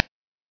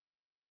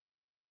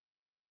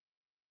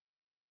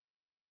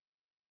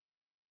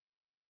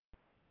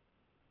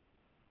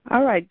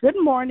All right. Good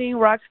morning,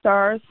 rock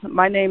stars.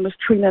 My name is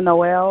Trina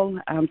Noel.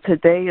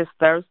 Today is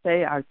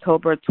Thursday,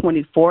 October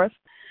 24th,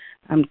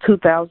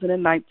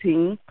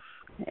 2019,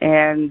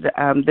 and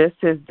this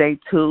is day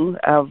 2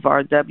 of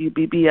our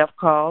WBBF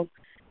call,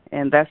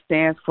 and that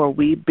stands for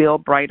We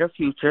Build Brighter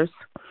Futures.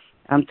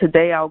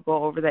 Today I'll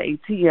go over the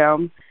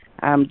ATM,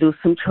 do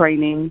some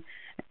training,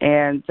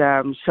 and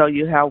show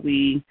you how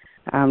we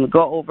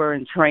go over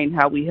and train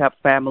how we help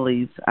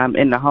families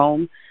in the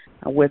home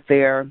with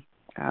their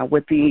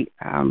with the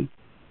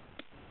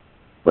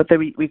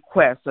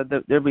request or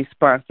the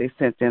response they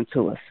sent in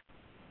to us.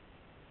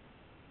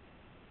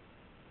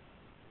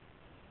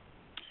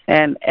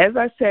 And as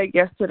I said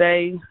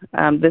yesterday,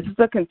 this is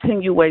a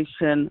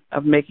continuation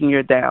of making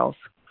your dials.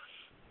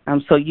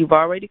 So you've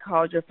already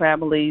called your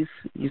families.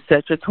 You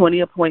set your 20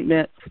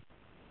 appointments.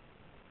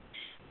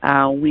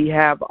 We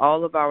have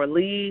all of our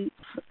leads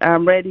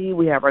ready.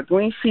 We have our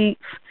green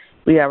sheets.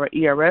 We have our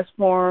ERS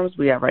forms.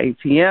 We have our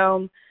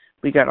ATM.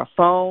 We got our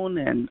phone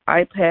and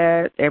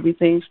iPad.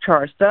 Everything's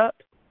charged up.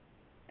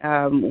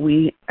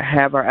 We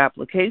have our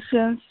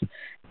applications,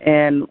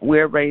 and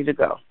we're ready to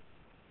go.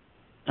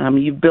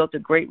 You've built a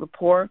great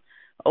rapport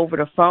over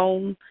the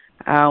phone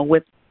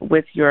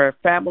with your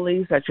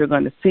families that you're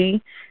going to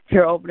see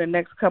here over the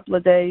next couple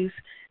of days.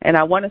 And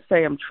I want to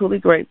say I'm truly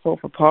grateful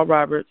for Paul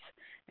Roberts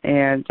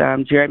and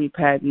Jeremy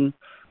Patton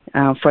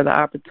for the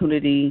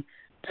opportunity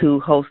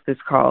to host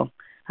this call.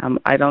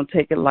 I don't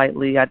take it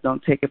lightly. I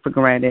don't take it for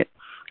granted.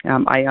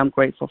 I am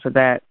grateful for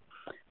that,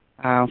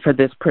 for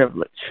this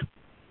privilege.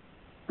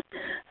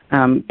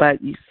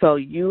 So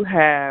you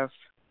have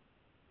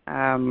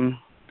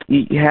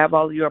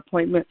all of your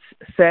appointments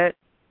set.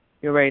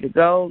 You're ready to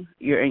go.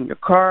 You're in your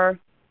car,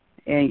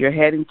 and you're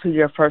heading to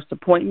your first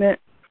appointment.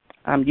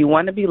 You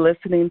want to be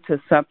listening to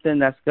something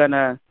that's going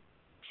to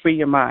free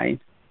your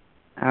mind.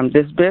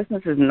 This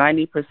business is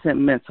 90%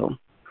 mental.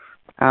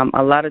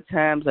 A lot of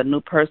times a new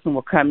person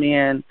will come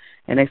in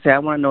and they say, I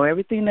want to know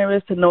everything there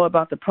is to know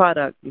about the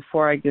product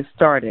before I get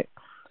started.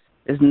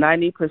 It's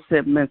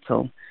 90%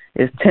 mental.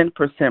 It's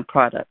 10%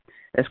 product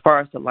as far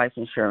as the life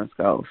insurance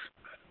goes.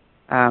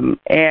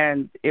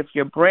 And if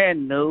you're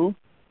brand new,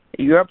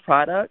 your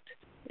product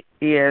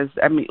is,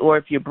 or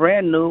if you're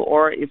brand new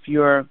or if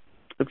you're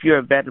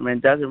a veteran,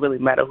 it doesn't really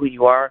matter who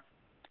you are.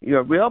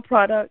 Your real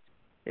product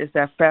is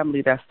that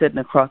family that's sitting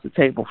across the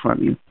table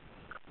from you.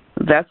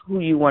 That's who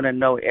you want to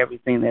know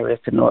everything there is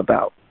to know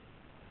about,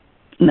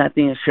 not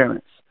the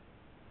insurance.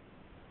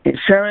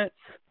 Insurance,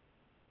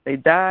 they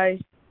die,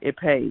 it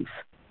pays.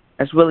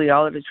 That's really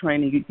all of the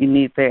training you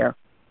need there.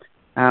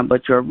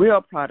 But your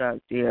real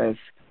product is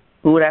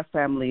who that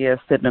family is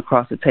sitting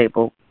across the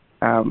table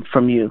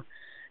from you.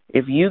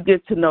 If you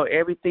get to know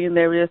everything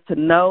there is to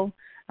know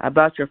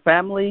about your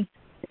family,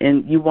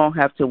 and you won't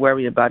have to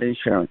worry about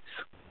insurance.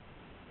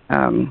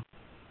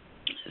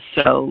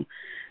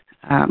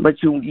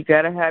 But you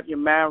got to have your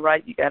mind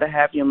right. You got to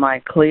have your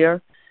mind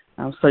clear.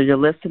 So you're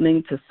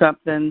listening to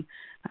something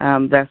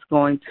that's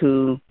going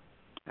to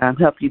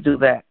help you do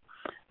that.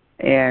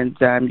 And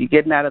you're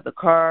getting out of the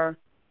car,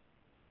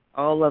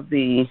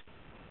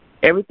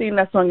 everything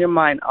that's on your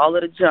mind, all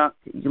of the junk,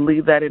 you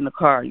leave that in the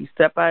car. You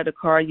step out of the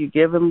car, you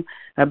give them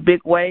a big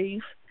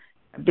wave,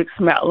 a big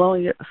smile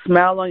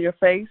on your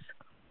face.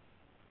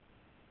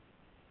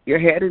 You're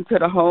heading to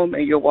the home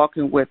and you're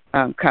walking with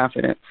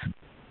confidence.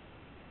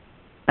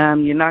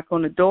 You knock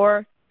on the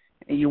door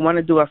and you want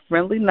to do a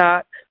friendly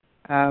knock.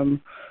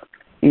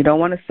 You don't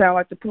want to sound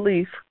like the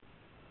police.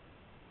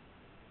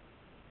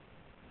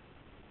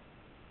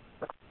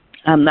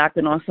 I'm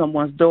knocking on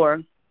someone's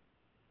door.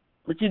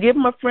 But you give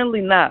them a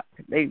friendly knock.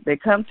 They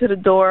come to the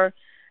door,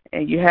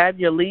 and you have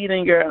your lead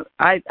in your.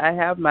 I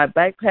have my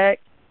backpack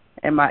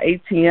and my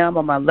ATM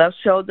on my left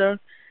shoulder,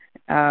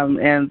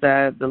 and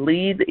the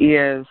lead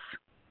is.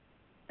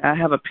 I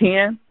have a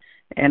pen,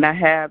 and I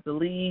have the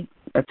lead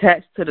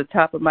attached to the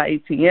top of my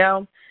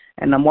ATM,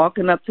 and I'm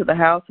walking up to the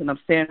house, and I'm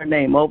saying her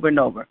name over and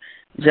over,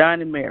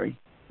 John and Mary,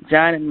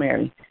 John and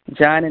Mary,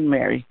 John and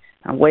Mary.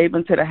 I'm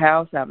waving to the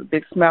house. I have a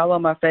big smile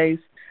on my face.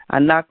 I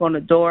knock on the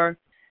door.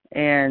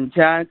 And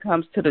John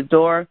comes to the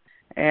door,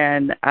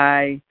 and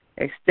I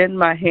extend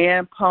my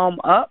hand, palm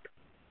up,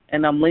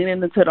 and I'm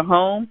leaning into the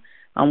home.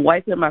 I'm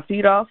wiping my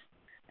feet off.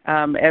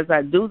 As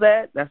I do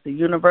that, that's a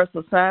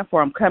universal sign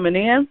for I'm coming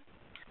in.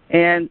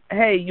 And,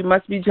 hey, you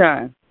must be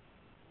John.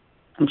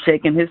 I'm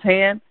shaking his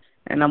hand,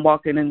 and I'm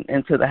walking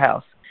into the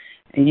house.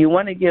 And you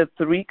want to give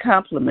 3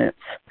 compliments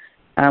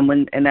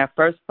in that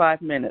first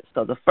 5 minutes.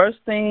 So the first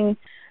thing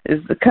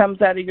that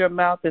comes out of your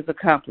mouth is a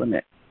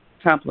compliment,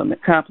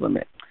 compliment,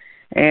 compliment.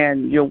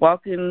 And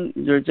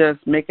you're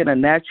just making a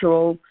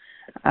natural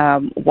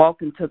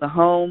walk into the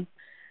home.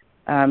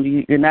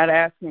 You're not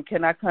asking,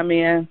 can I come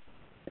in?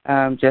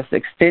 Just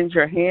extend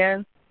your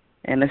hand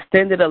and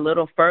extend it a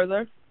little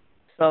further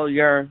so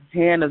your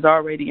hand is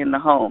already in the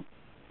home.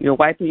 You're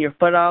wiping your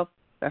foot off.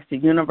 That's the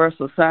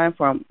universal sign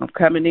for I'm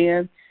coming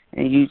in,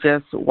 and you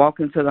just walk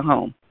into the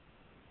home.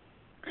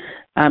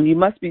 You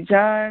must be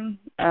John.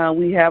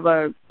 We have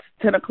a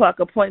 10 o'clock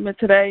appointment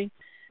today,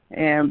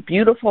 and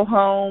beautiful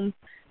home.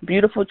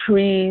 beautiful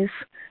trees.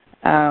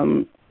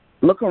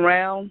 Look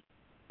around.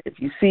 If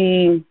you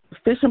see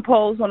fishing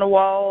poles on the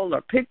wall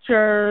or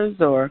pictures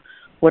or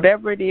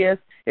whatever it is,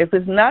 if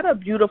it's not a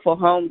beautiful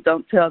home,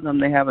 don't tell them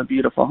they have a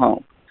beautiful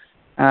home.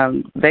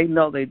 They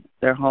know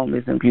their home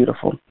isn't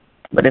beautiful.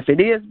 But if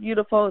it is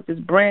beautiful, if it's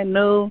brand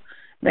new,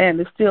 man,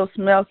 it still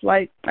smells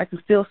like, I can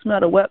still smell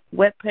the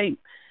wet paint.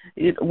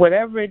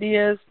 Whatever it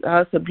is,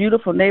 it's a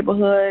beautiful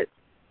neighborhood.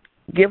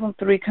 Give them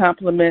 3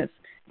 compliments.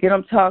 Get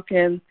them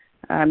talking.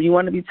 You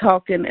want to be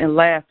talking and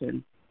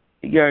laughing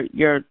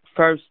your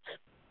first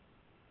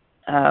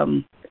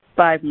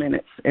 5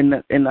 minutes in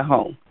the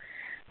home.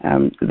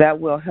 That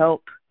will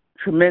help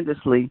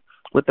tremendously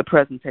with the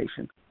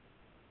presentation.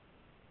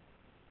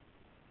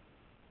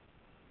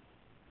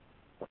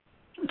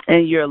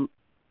 And you're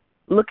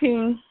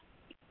looking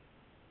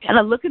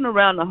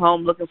around the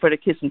home, looking for the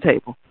kitchen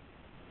table.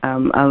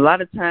 A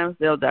lot of times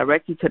they'll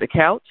direct you to the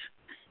couch,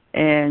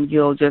 and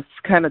you'll just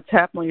kind of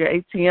tap on your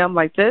ATM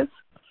like this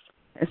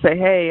and say,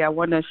 hey, I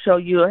want to show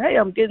you, hey,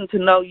 I'm getting to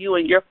know you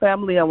and your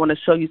family. I want to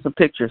show you some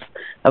pictures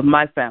of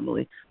my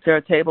family. Is there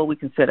a table we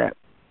can sit at?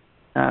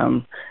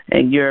 And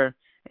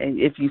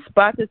if you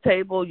spot the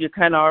table, you're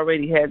kind of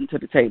already heading to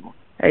the table.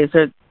 Hey, is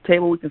there a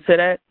table we can sit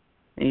at?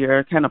 And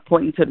you're kind of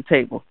pointing to the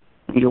table.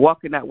 And you're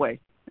walking that way.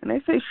 And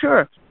they say,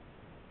 sure.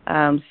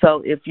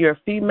 So if you're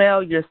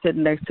female, you're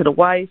sitting next to the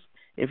wife.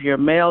 If you're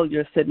male,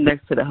 you're sitting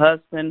next to the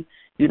husband.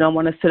 You don't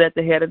want to sit at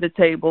the head of the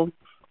table.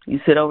 You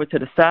sit over to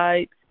the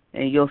side,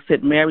 and you'll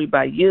sit Mary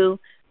by you,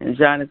 and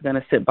John is going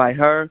to sit by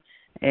her.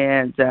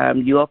 And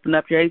you open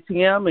up your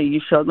ATM, and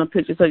you show them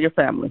pictures of your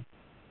family.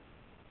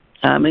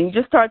 And you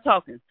just start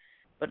talking.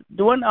 But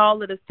during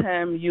all of this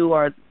time you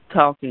are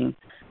talking,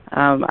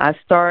 I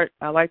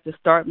like to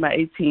start my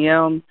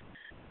ATM.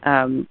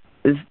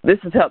 This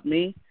has helped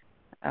me.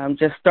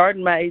 Just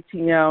starting my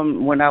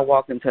ATM when I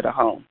walk into the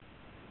home.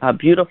 A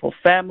beautiful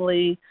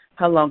family.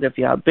 How long have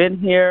y'all been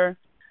here?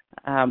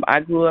 I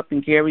grew up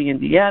in Gary,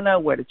 Indiana.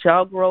 Where did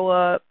y'all grow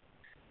up?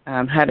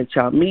 How did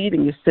y'all meet?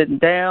 And you're sitting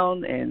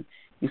down and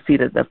you see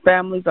that the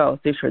families. Oh, is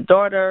this your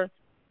daughter?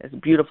 It's a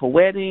beautiful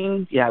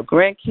wedding. You have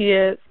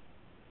grandkids.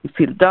 You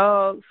see the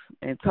dogs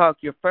and talk.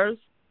 You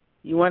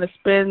want to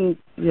spend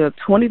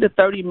 20 to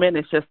 30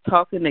 minutes just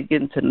talking and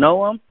getting to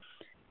know them.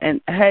 And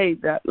hey,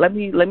 let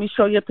me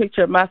show you a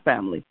picture of my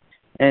family.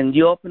 And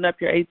you open up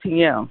your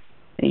ATM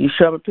and you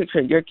show them a picture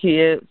of your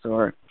kids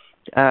or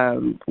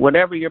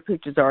whatever your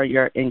pictures are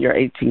in your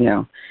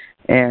ATM,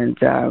 and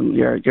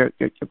your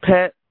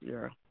pet,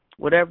 your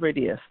whatever it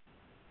is.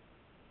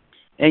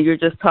 And you're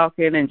just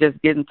talking and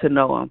just getting to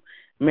know them.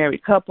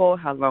 Married couple,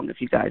 how long have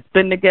you guys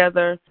been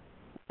together?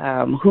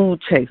 Who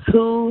chased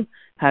who?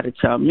 How did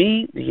y'all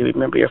meet? Do you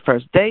remember your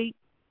first date?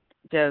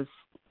 Just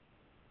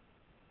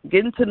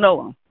getting to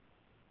know them.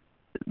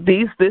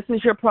 This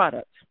is your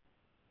product.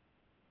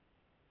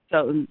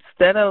 So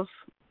instead of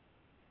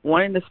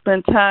wanting to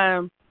spend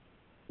time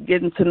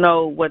getting to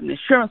know what an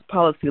insurance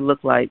policy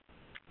looks like,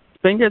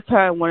 spend your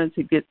time wanting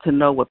to get to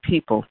know what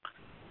people,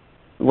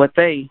 who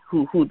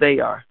they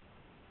are.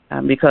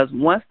 Because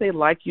once they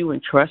like you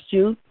and trust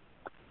you,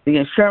 the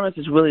insurance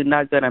is really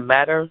not going to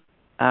matter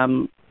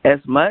as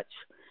much.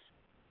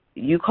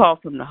 You call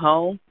from the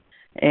home,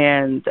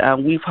 and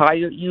we've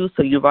hired you,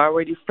 so you're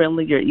already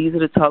friendly. You're easy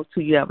to talk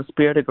to. You have a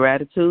spirit of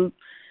gratitude.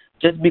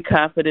 Just be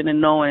confident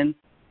in knowing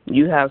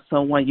you have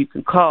someone you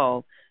can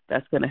call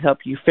that's going to help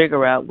you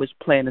figure out which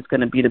plan is going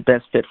to be the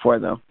best fit for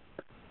them.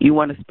 You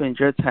want to spend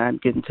your time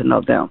getting to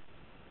know them.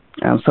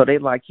 So they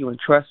like you and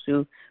trust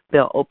you.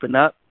 They'll open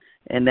up,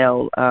 and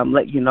they'll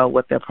let you know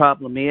what their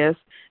problem is,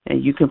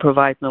 and you can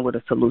provide them with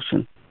a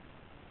solution.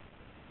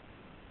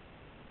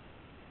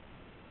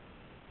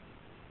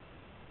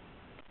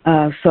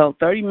 So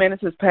 30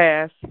 minutes has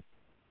passed.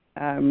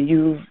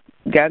 You've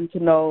gotten to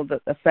know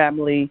the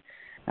family.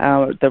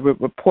 The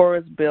rapport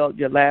is built.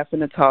 You're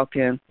laughing and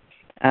talking.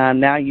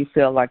 Now you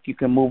feel like you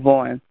can move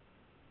on.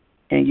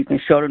 And you can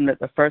show them that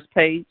the first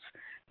page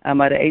at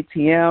the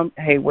ATM,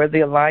 hey, we're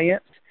the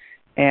Alliance,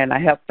 and I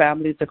help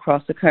families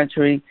across the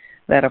country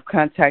that have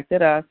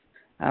contacted us.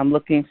 I'm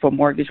looking for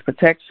mortgage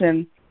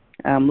protection.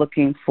 I'm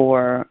looking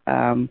for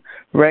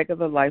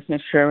regular life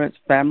insurance,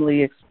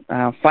 family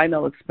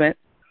final expense.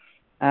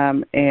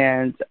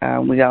 And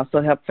we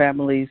also help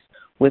families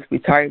with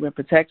retirement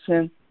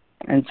protection.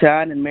 And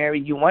John and Mary,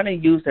 you want to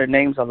use their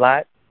names a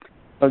lot.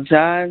 So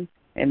John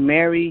and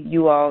Mary,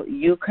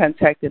 you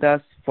contacted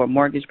us for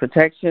mortgage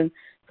protection.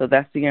 So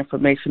that's the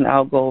information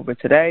I'll go over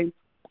today.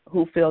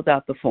 Who filled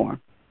out the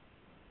form?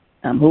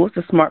 Who was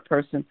the smart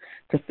person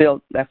that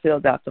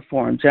filled out the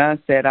form?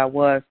 John said, I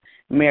was.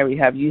 Mary,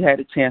 have you had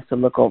a chance to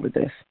look over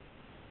this?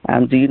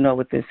 Do you know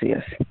what this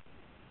is?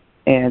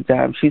 And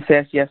she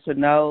says yes or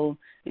no.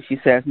 If she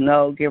says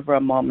no, give her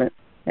a moment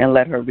and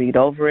let her read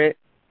over it.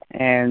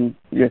 And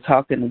you're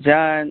talking to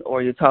John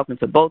or you're talking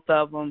to both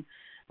of them.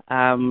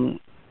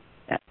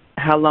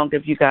 How long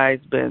have you guys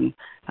been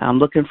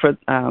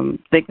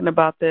thinking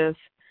about this?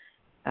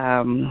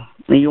 And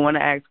you want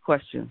to ask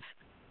questions.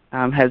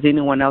 Has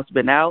anyone else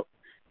been out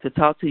to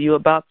talk to you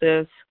about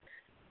this?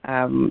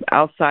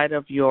 outside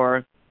of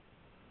your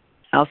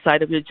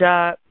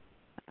job,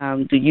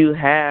 do you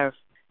have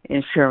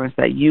insurance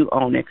that you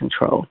own and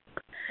control?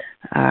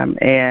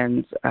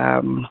 And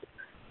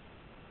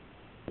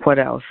what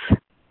else?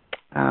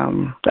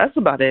 That's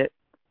about it.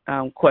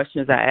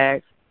 Questions I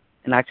ask,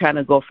 and I kind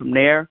of go from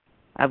there.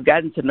 I've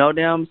gotten to know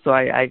them, so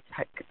I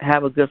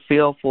have a good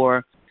feel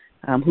for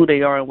who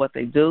they are and what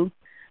they do.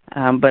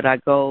 But I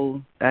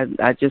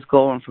just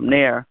go on from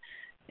there.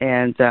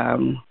 And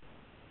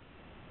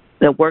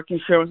the work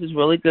insurance is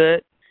really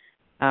good.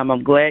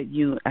 I'm glad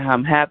you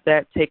have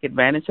that. Take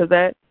advantage of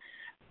that.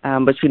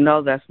 But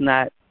that's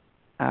not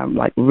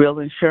like real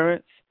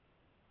insurance.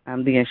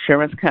 The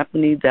insurance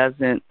company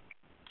doesn't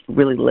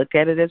really look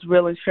at it as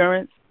real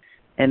insurance,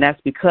 and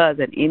that's because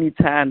at any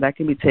time that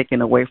can be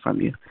taken away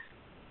from you.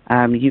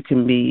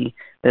 The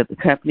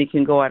company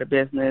can go out of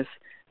business,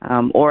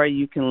 or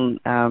you can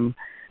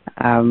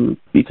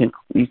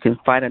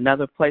find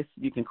another place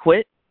you can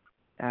quit.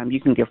 You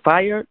can get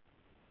fired,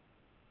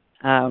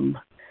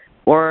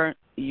 or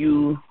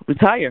you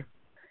retire,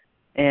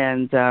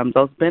 and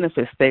those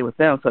benefits stay with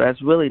them. So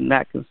that's really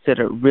not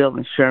considered real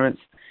insurance.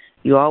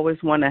 You always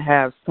want to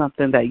have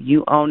something that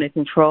you own and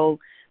control,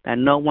 that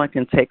no one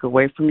can take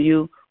away from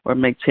you or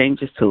make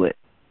changes to it,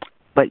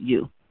 but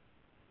you.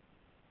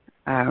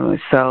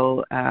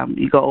 So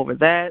you go over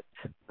that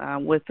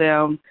with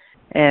them,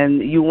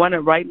 and you want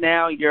to right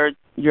now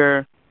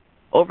you're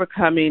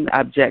overcoming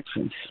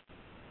objections,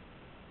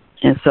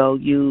 and so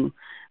you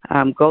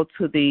go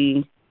to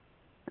the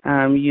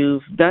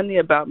you've done the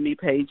About Me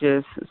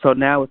pages, so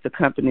now it's the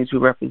companies you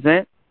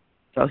represent.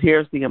 So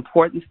here's the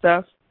important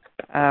stuff.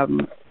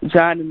 John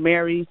and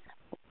Mary,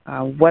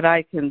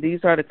 these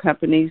are the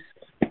companies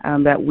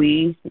that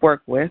we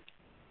work with.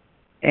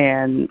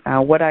 And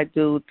what I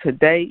do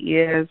today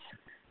is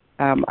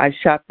I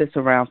shop this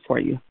around for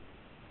you.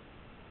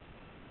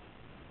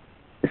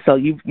 So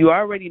you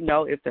already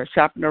know if they're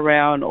shopping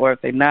around or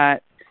if they're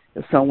not,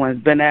 if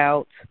someone's been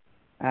out,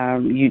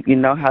 you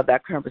know how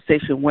that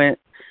conversation went.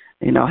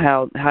 You know,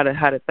 how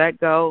did that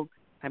go?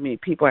 How many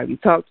people have you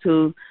talked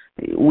to?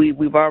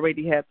 We've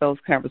already had those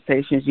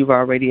conversations. You've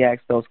already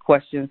asked those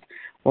questions.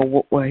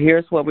 Well,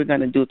 here's what we're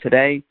going to do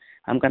today.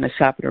 I'm going to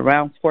shop it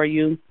around for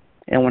you.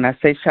 And when I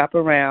say shop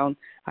around,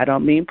 I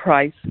don't mean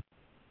price.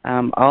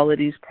 All of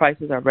these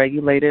prices are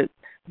regulated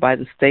by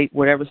the state,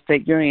 whatever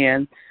state you're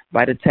in,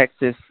 by the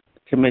Texas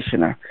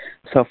commissioner.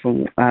 So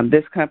from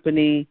this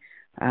company,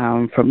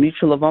 from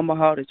Mutual of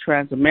Omaha to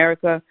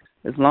Transamerica,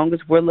 as long as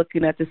we're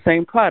looking at the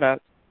same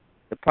product,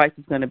 the price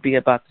is going to be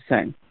about the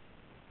same.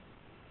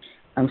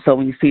 So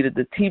when you see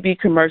the TV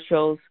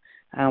commercials,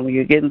 when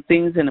you're getting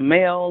things in the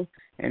mail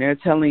and they're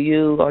telling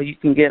you, oh, you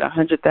can get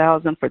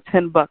 $100,000 for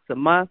 $10 a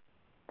month,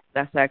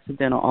 that's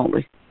accidental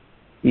only.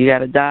 You got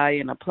to die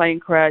in a plane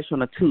crash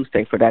on a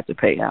Tuesday for that to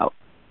pay out.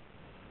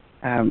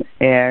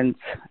 And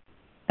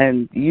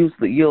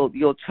usually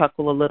you'll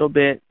chuckle a little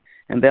bit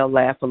and they'll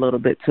laugh a little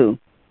bit too.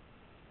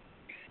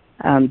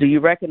 Do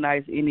you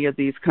recognize any of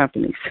these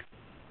companies?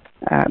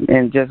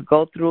 And just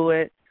go through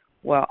it.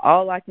 Well,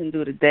 all I can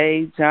do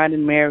today, John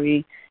and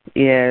Mary,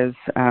 is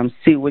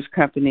see which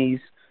companies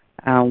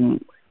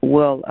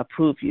will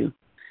approve you.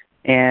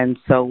 And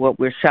so what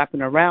we're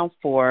shopping around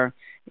for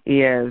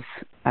is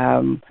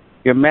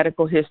your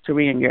medical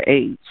history and your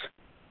age.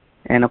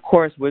 And, of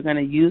course, we're going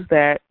to use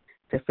that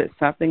to fit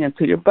something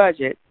into your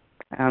budget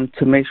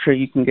to make sure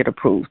you can get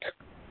approved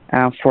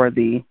for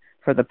the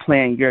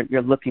plan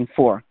you're looking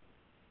for.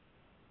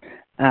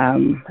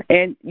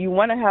 And you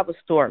want to have a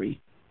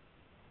story.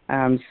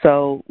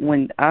 So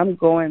when I'm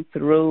going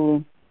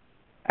through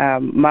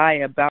my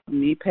About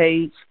Me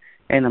page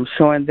and I'm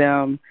showing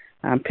them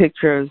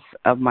pictures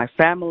of my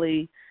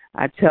family,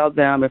 I tell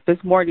them, if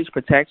it's mortgage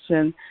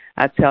protection,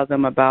 I tell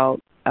them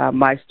about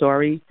my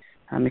story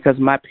because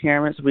my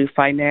parents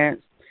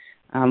refinanced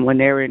when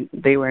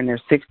they were in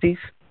their 60s,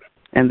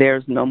 and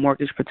there's no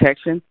mortgage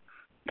protection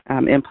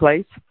in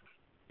place,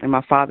 and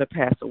my father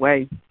passed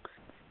away.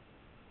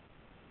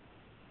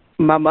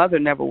 My mother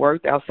never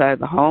worked outside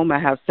the home. I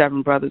have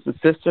 7 brothers and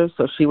sisters,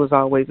 so she was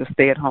always a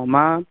stay-at-home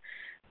mom.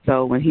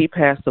 So when he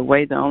passed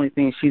away, the only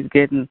thing she's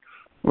getting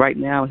right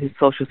now is his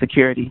Social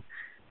Security.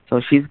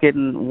 So she's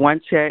getting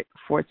one check,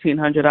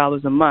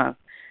 $1,400 a month,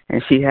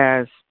 and she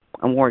has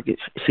a mortgage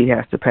she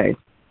has to pay.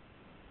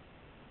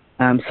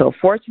 So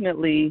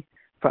fortunately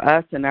for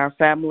us and our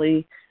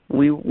family,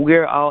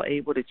 we're all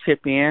able to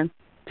chip in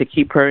to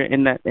keep her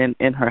in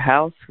her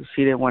house.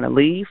 She didn't want to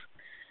leave,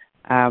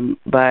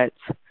 but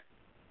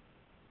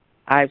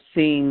I've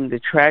seen the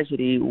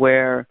tragedy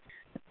where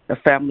the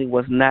family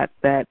was not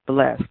that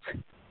blessed.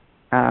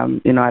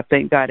 I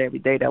thank God every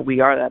day that we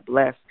are that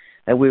blessed,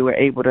 that we were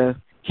able to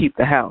keep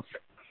the house.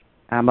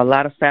 A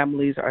lot of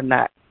families are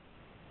not.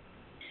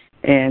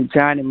 And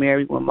John and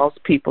Mary, when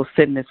most people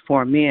send this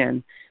form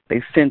in,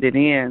 they send it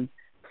in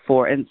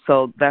and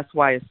so that's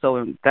why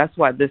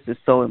this is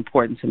so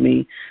important to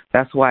me.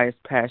 That's why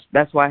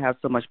that's why I have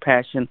so much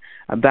passion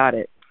about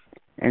it.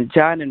 And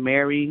John and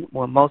Mary,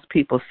 when most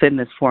people send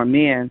this form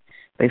in,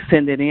 they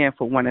send it in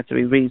for one of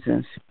 3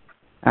 reasons.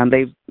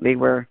 They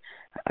were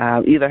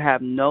either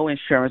have no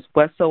insurance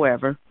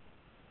whatsoever,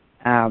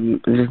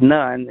 there's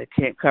none. They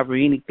can't cover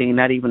anything,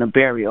 not even a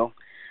burial.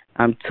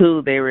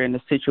 Two, they were in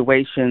a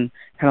situation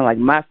kind of like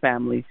my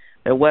family.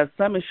 There was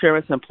some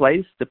insurance in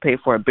place to pay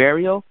for a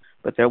burial,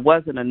 but there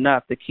wasn't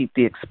enough to keep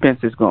the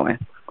expenses going.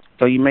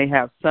 So you may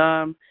have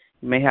some,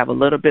 you may have a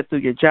little bit through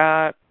your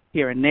job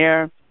here and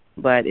there,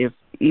 but if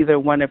either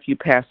one of you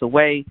pass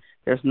away,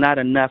 there's not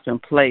enough in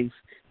place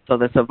so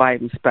the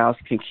surviving spouse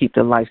can keep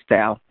the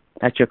lifestyle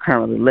that you're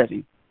currently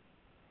living.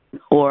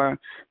 Or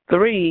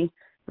three,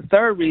 the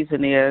third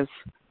reason is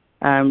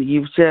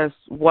you've just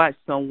watched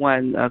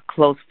someone, a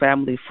close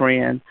family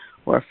friend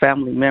or a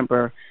family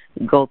member,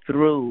 go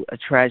through a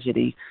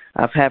tragedy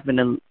of having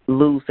to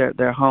lose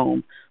their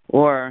home,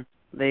 or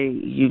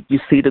you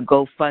see the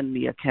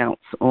GoFundMe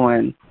accounts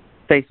on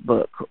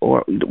Facebook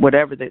or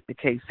whatever the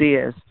case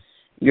is.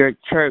 Your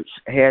church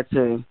had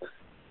to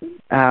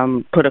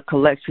put a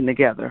collection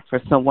together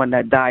for someone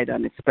that died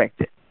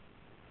unexpected.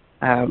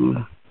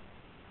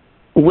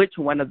 Which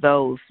one of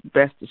those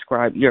best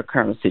describe your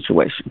current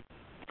situation?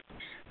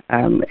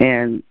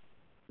 And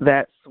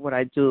that's what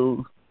I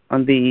do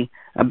on the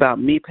About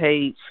Me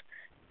page,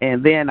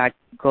 and then I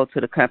go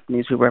to the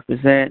companies we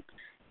represent,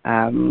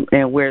 and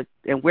we're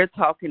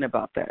talking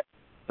about that.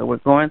 So we're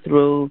going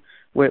through,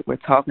 we're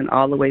talking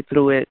all the way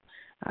through it,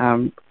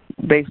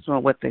 based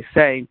on what they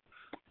say,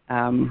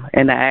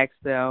 and I ask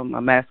them,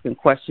 I'm asking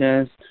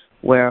questions.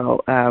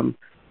 Well,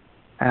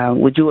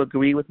 would you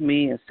agree with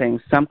me in saying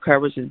some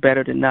coverage is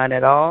better than none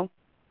at all?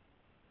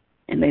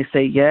 And they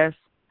say yes.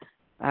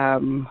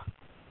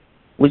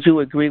 Would you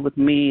agree with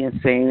me in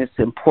saying it's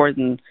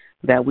important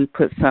that we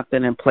put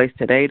something in place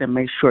today to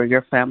make sure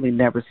your family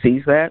never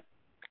sees that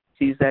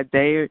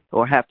day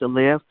or have to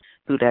live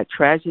through that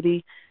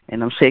tragedy?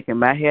 And I'm shaking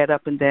my head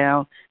up and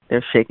down.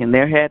 They're shaking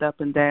their head up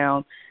and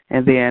down.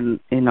 And then,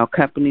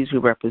 companies we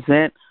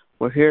represent,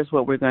 well, here's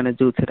what we're going to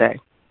do today.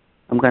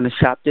 I'm going to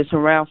shop this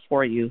around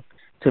for you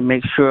to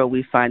make sure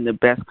we find the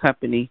best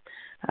company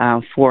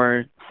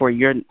for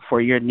your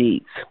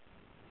needs.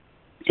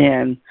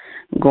 And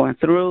going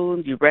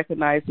through, you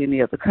recognize any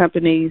of the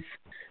companies,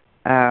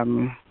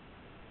 and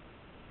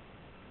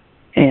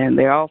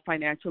they're all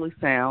financially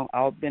sound,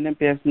 all been in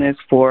business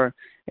for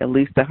at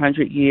least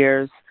 100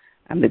 years.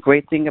 And the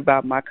great thing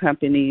about my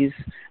companies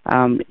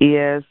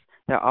is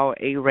they're all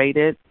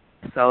A-rated.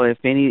 So if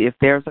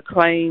there's a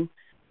claim,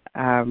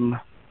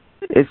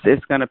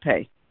 it's going to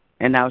pay.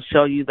 And I'll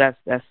show you that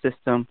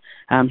system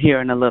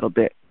here in a little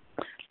bit.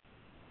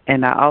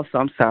 And I'm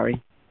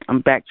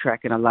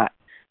backtracking a lot.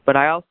 But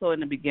I also,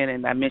 in the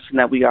beginning, I mentioned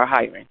that we are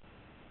hiring.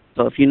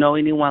 So if you know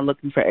anyone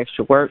looking for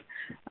extra work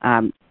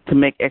to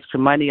make extra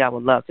money, I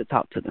would love to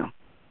talk to them.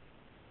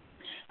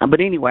 But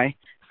anyway,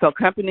 so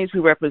companies we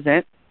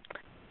represent,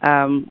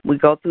 we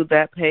go through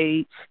that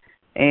page,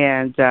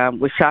 and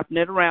we're shopping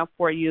it around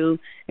for you,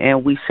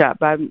 and we shop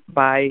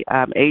by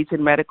age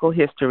and medical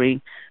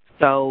history.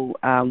 So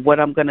what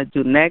I'm going to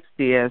do next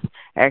is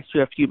ask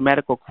you a few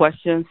medical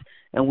questions,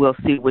 and we'll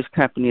see which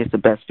company is the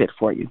best fit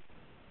for you.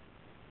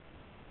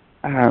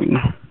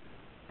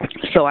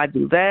 So I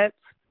do that.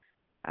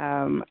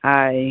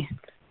 I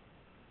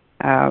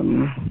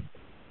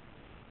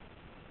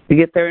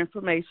get their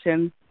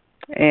information,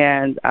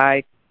 and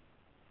I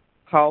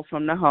call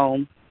from the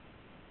home,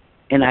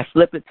 and I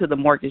flip it to the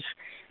mortgage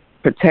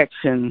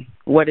protection.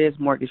 What is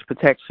mortgage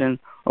protection,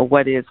 or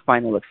what is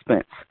final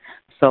expense?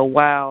 So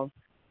while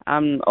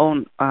I'm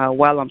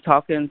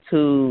talking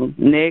to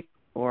Nick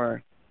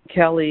or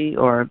Kelly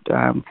or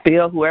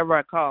Phil, whoever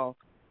I call,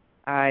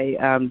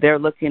 they're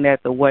looking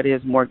at the What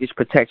is Mortgage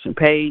Protection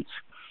page,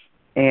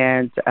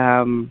 and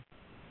I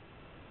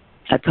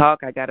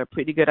got a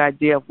pretty good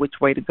idea of which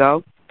way to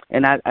go,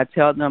 and I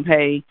tell them,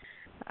 hey,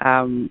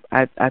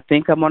 I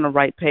think I'm on the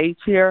right page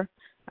here.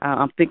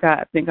 I think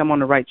I'm on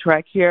the right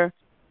track here,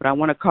 but I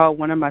want to call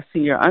one of my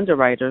senior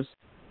underwriters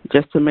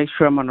just to make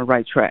sure I'm on the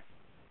right track.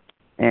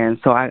 And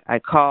so I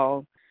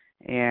call,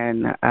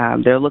 and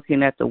they're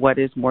looking at the What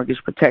is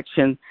Mortgage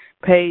Protection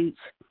page.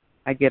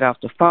 I get off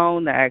the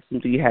phone. I ask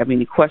them, do you have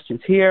any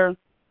questions here?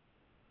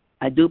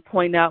 I do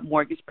point out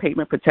mortgage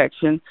payment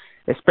protection,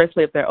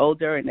 especially if they're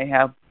older and they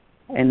have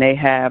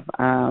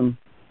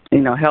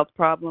health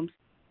problems,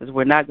 because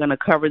we're not going to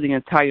cover the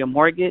entire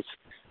mortgage,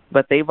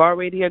 but they've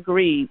already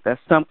agreed that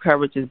some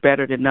coverage is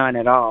better than none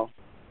at all.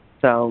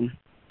 So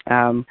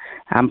I'm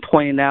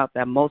pointing out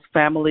that most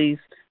families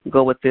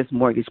go with this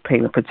mortgage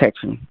payment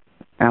protection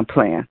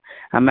plan.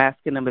 I'm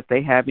asking them if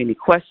they have any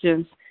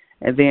questions,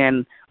 and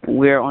then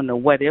we're on the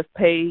what if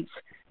page,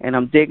 and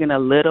I'm digging a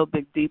little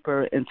bit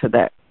deeper into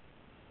that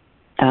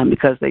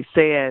because they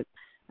said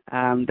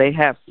they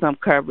have some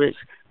coverage,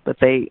 but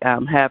they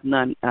have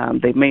none.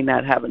 They may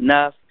not have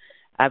enough.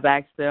 I've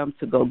asked them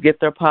to go get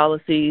their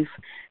policies,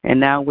 and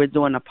now we're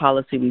doing a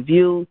policy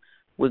review.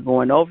 We're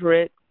going over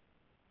it,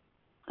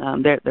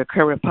 their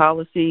current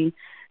policy,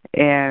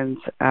 and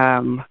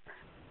I'm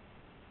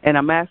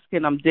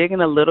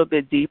digging a little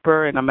bit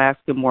deeper, and I'm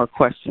asking more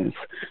questions.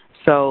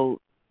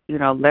 So,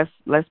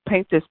 let's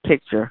paint this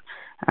picture.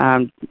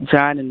 John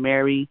and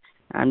Mary,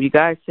 you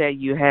guys said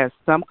you have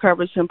some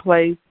coverage in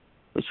place,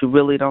 but you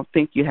really don't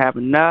think you have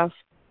enough.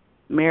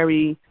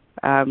 Mary,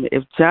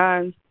 if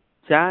John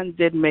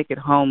didn't make it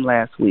home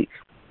last week,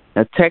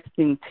 a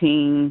texting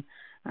teen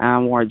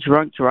or a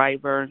drunk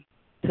driver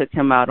took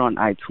him out on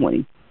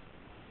I-20.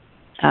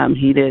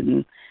 He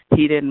didn't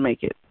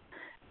make it.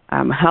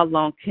 How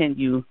long can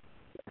you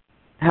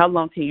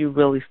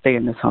really stay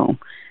in this home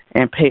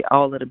and pay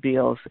all of the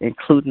bills,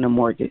 including the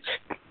mortgage?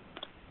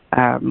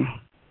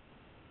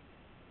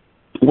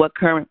 What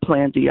current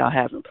plan do y'all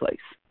have in place?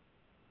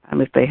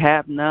 If they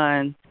have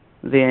none,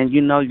 then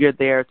you know you're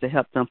there to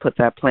help them put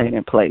that plan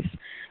in place.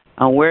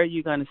 Where are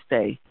you going to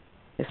stay,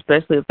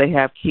 especially if they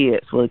have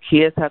kids? Well, the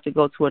kids have to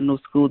go to a new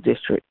school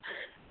district.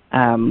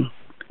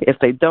 If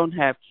they don't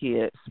have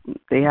kids,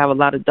 they have a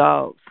lot of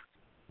dogs.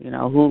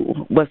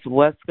 What's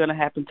going to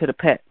happen to the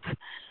pets?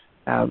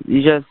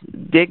 You just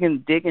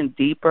digging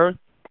deeper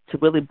to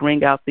really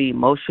bring out the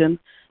emotion,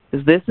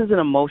 because this is an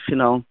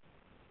emotional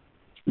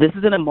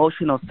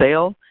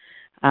sale.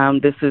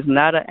 This is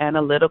not an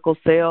analytical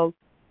sale.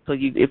 So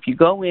if you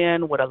go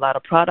in with a lot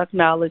of product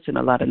knowledge and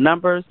a lot of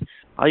numbers,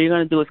 all you're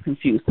going to do is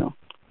confuse them.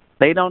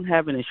 They don't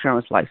have an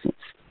insurance license.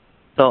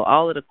 So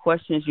all of the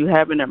questions you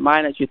have in their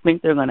mind that you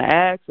think they're going to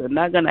ask, they're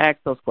not going to ask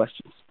those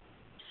questions.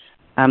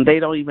 They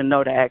don't even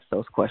know to ask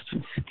those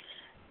questions.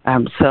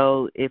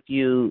 So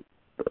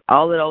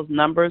all of those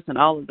numbers and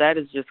all of that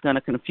is just going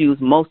to confuse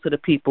most of the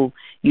people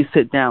you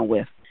sit down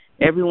with.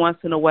 Every once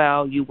in a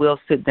while, you will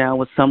sit down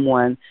with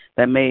someone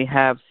that may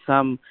have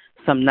some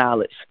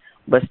knowledge,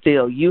 but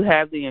still, you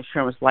have the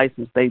insurance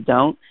license. They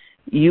don't.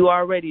 You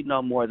already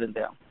know more than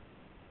them.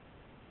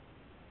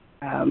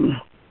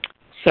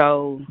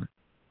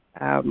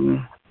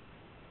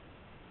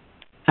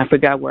 I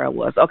forgot where I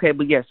was. Okay,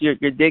 but yes, you're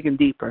digging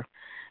deeper,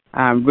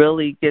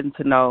 really getting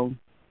to know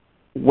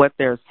what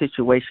their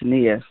situation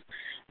is,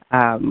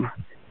 and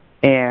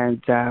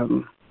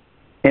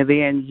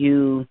then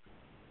you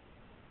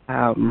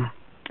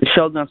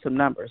show them some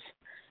numbers,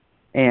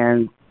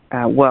 and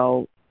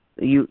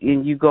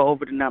you go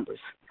over the numbers.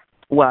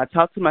 Well, I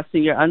talked to my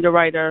senior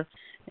underwriter,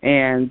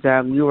 and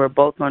we were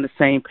both on the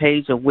same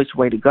page of which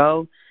way to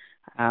go,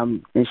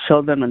 and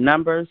show them the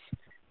numbers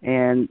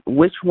and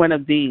which one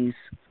of these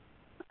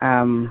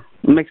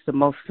makes the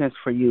most sense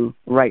for you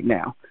right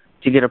now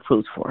to get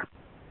approved for.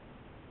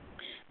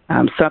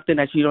 Something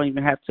that you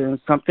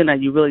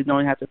really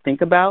don't have to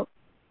think about,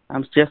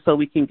 just so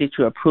we can get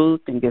you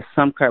approved and get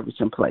some coverage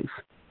in place.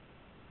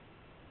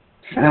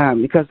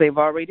 Because they've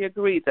already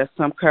agreed that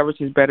some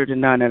coverage is better than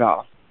none at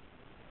all.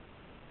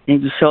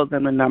 And you show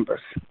them the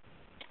numbers.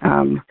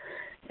 And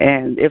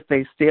if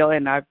they still,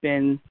 and I've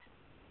been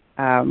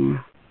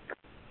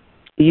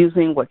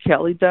using what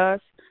Kelly does,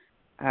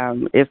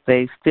 if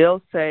they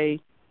still say,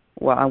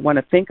 well, I want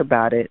to think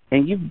about it,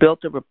 and you've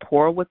built a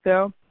rapport with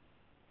them,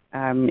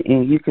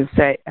 and you can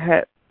say,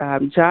 hey,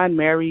 John,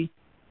 Mary,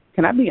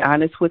 can I be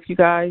honest with you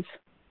guys,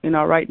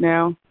 right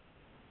now?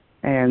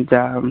 And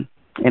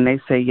they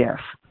say yes.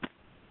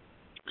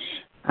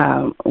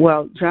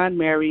 Well, John,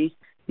 Mary,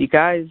 you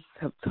guys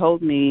have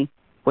told me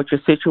what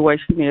your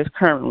situation is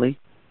currently.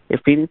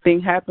 If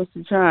anything happens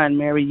to John,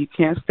 Mary, you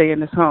can't stay in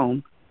this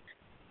home.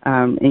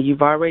 And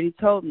you've already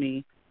told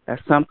me that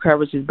some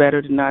coverage is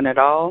better than none at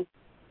all.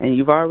 And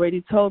you've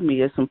already told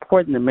me it's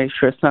important to make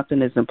sure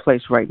something is in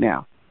place right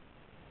now.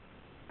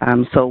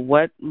 So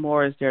what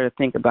more is there to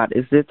think about?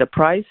 Is it the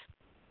price?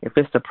 If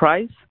it's the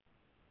price,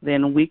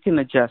 then we can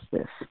adjust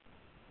this.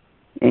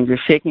 And you're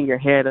shaking your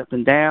head up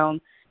and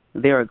down.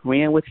 They're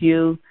agreeing with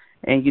you,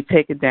 and you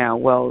take it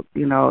down. Well,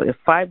 if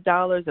I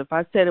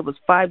said it was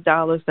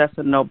 $5, that's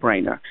a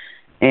no-brainer.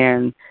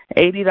 And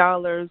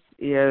 $80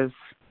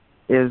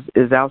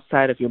 is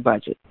outside of your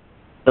budget.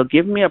 So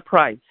give me a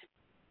price.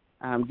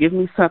 Give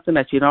me something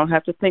that you don't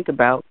have to think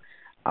about.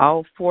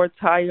 All 4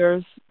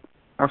 tires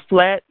are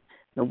flat.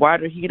 The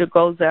water heater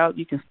goes out.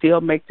 You can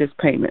still make this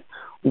payment.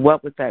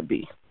 What would that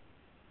be?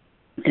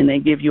 And they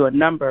give you a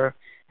number,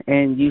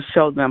 and you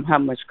show them how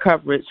much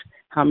coverage,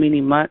 how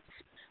many months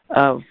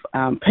of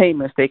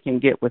payments they can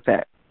get with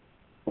that.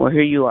 Well,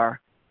 here you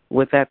are.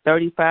 With that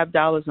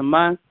 $35 a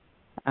month,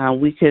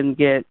 we can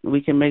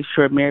make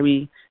sure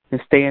Mary can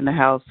stay in the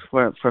house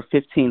for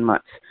 15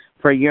 months,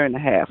 for a year and a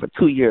half, or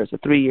 2 years, or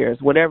 3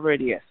 years, whatever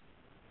it is.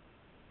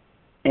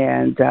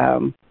 And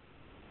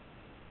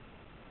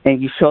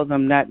you show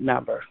them that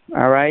number,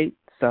 all right?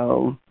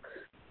 So,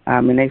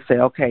 and they say,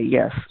 okay,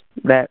 yes,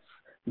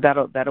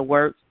 that'll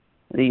work.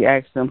 You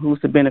ask them, who's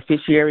the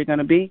beneficiary going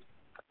to be?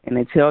 And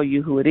they tell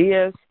you who it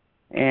is,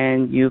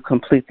 and you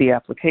complete the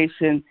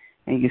application,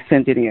 and you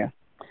send it in.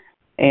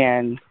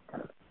 And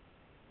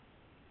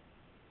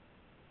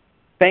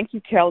thank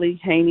you, Kelly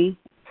Haney,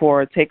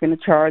 for taking the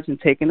charge and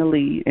taking the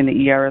lead in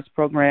the ERS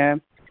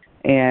program.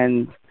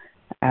 And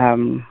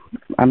I'm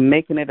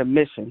making it a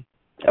mission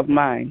of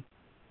mine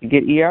to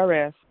get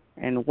ERS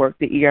and work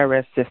the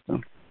ERS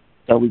system.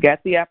 So we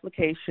got the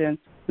application.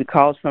 We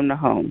called from the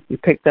home. We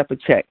picked up a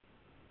check.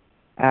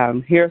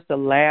 Here's the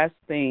last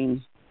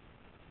thing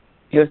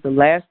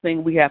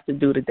we have to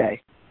do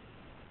today.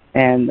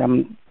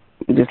 And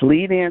just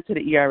lead into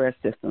the ERS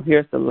system.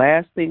 Here's the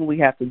last thing we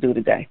have to do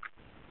today.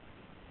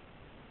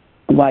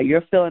 While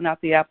you're filling out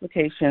the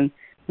application,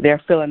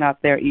 they're filling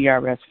out their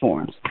ERS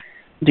forms.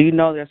 Do you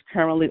know there's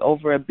currently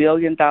over $1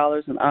 billion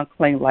in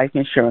unclaimed life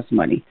insurance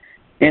money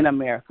in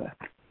America?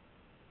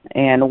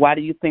 And why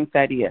do you think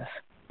that is?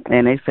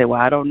 And they say,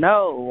 well, I don't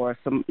know,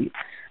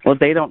 well,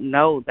 they don't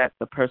know that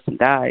the person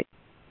died.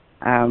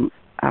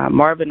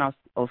 Marvin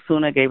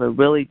Osuna gave a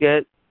really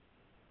good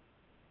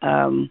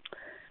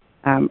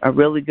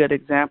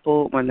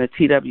example when the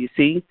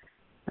TWC,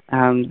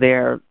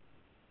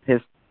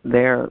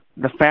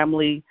 the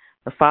family,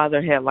 the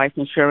father had life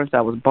insurance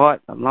that was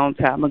bought a long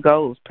time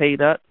ago. It was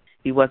paid up.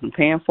 He wasn't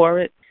paying for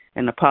it,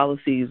 and the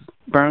policies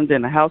burned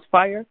in a house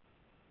fire.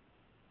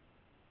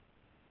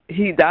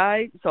 He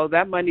died, so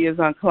that money is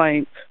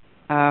unclaimed.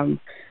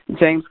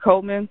 James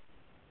Coleman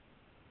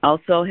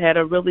also had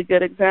a really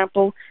good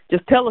example.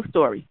 Just tell a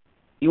story.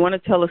 You want to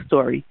tell a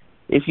story.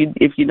 If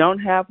you don't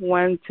have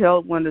one,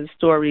 tell one of the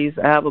stories.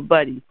 I have a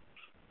buddy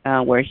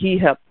where he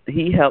helped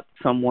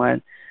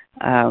someone.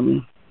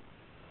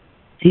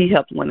 He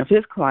helped one of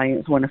his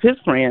clients, one of his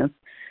friends,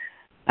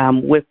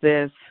 with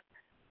this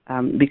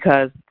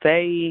because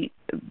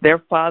their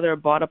father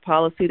bought a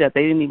policy that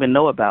they didn't even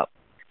know about.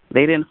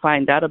 They didn't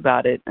find out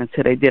about it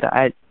until they did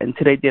an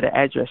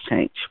address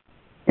change,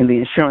 and the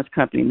insurance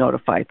company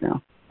notified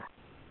them.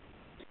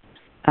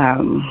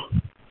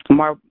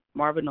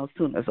 Marvin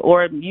Osuna's,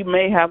 or you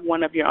may have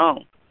one of your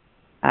own.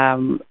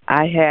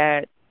 I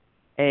had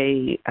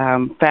a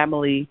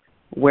family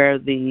where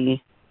the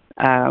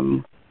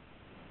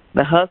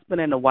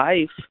husband and the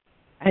wife,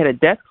 I had a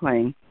death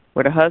claim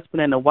where the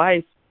husband and the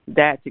wife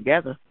died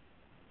together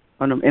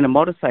in a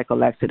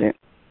motorcycle accident.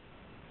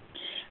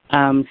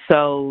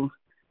 So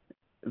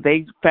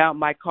they found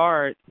my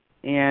card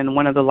in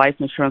one of the life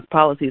insurance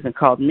policies and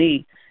called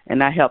me,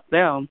 and I helped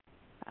them.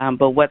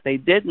 But what they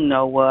didn't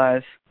know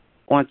was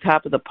on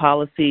top of the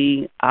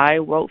policy I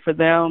wrote for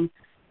them,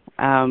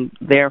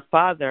 their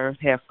father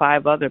had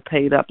 5 other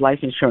paid-up life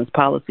insurance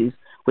policies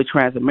with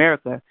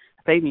Transamerica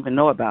they didn't even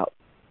know about.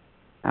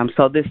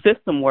 So this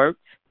system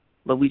works,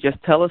 but we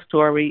just tell a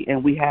story,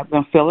 and we have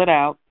them fill it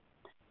out.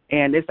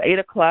 And it's 8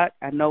 o'clock.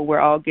 I know we're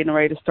all getting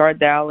ready to start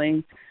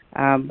dialing,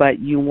 but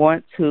you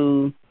want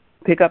to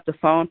pick up the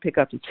phone, pick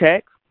up the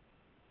check,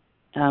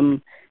 get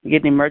an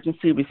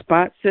emergency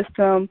response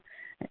system,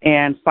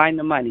 and find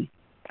the money.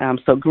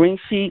 So Green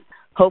Sheet,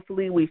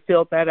 hopefully we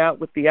filled that out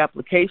with the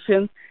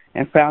application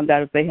and found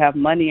out if they have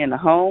money in the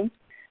home.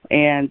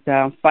 And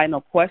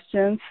final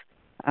questions,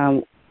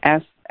 ask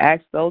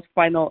the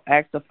final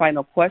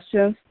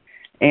questions,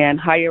 and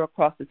hire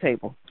across the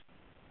table.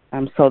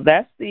 So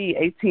that's the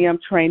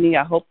ATM training.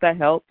 I hope that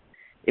helped.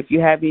 If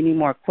you have any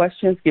more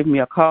questions, give me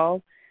a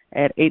call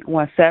at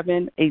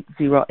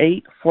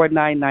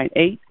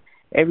 817-808-4998.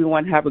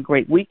 Everyone have a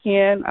great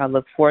weekend. I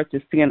look forward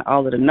to seeing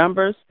all of the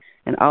numbers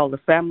and all the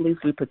families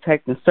we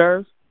protect and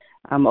serve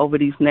over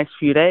these next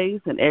few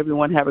days. And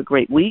everyone have a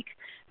great week.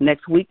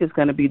 Next week is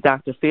going to be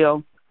Dr.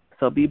 Phil.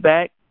 So be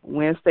back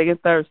Wednesday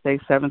and Thursday,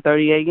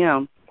 7:30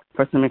 a.m.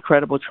 for some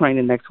incredible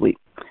training next week.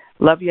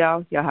 Love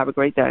y'all. Y'all have a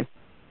great day.